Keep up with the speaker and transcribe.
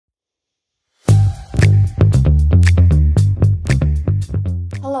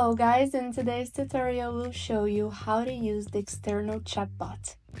Hello guys, in today's tutorial we'll show you how to use the External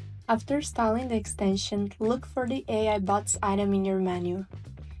Chatbot. After installing the extension, look for the AI Bots item in your menu.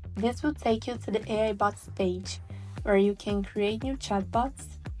 This will take you to the AI Bots page, where you can create new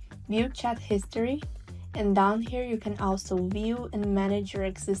chatbots, view chat history, and down here you can also view and manage your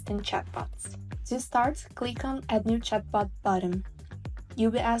existing chatbots. To start, click on Add New Chatbot button.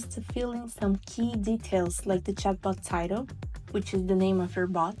 You'll be asked to fill in some key details like the chatbot title, which is the name of your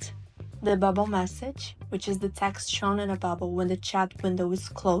bot, the bubble message, which is the text shown in a bubble when the chat window is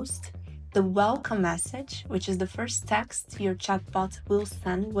closed, the welcome message, which is the first text your chatbot will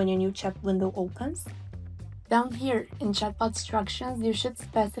send when your new chat window opens. Down here in chatbot instructions, you should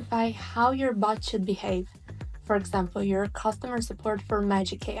specify how your bot should behave. For example, your customer support for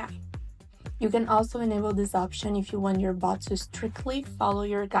MagicAI. You can also enable this option if you want your bot to strictly follow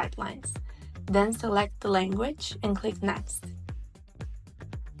your guidelines. Then select the language and click Next.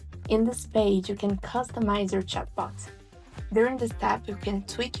 In this page, you can customize your chatbot. During this step, you can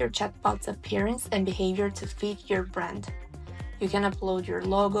tweak your chatbot's appearance and behavior to fit your brand. You can upload your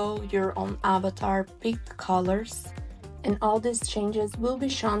logo, your own avatar, pick the colors, and all these changes will be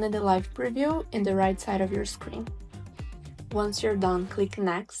shown in the live preview in the right side of your screen. Once you're done, click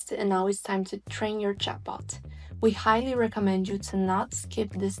Next, and now it's time to train your chatbot. We highly recommend you to not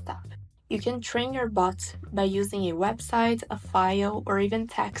skip this step. You can train your bot by using a website, a file, or even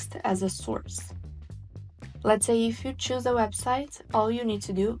text as a source. Let's say if you choose a website, all you need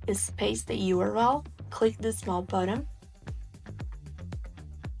to do is paste the URL, click the small button,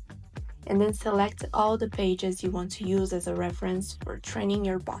 and then select all the pages you want to use as a reference for training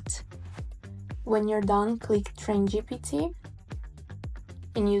your bot. When you're done, click Train GPT,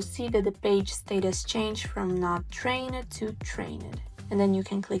 and you see that the page status changed from not trained to trained. And then you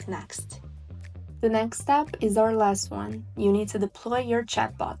can click Next. The next step is our last one. You need to deploy your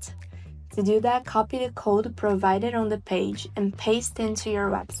chatbot. To do that, copy the code provided on the page and paste into your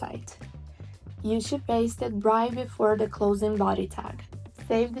website. You should paste it right before the closing body tag.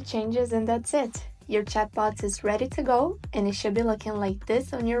 Save the changes and that's it. Your chatbot is ready to go and it should be looking like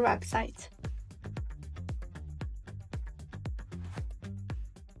this on your website.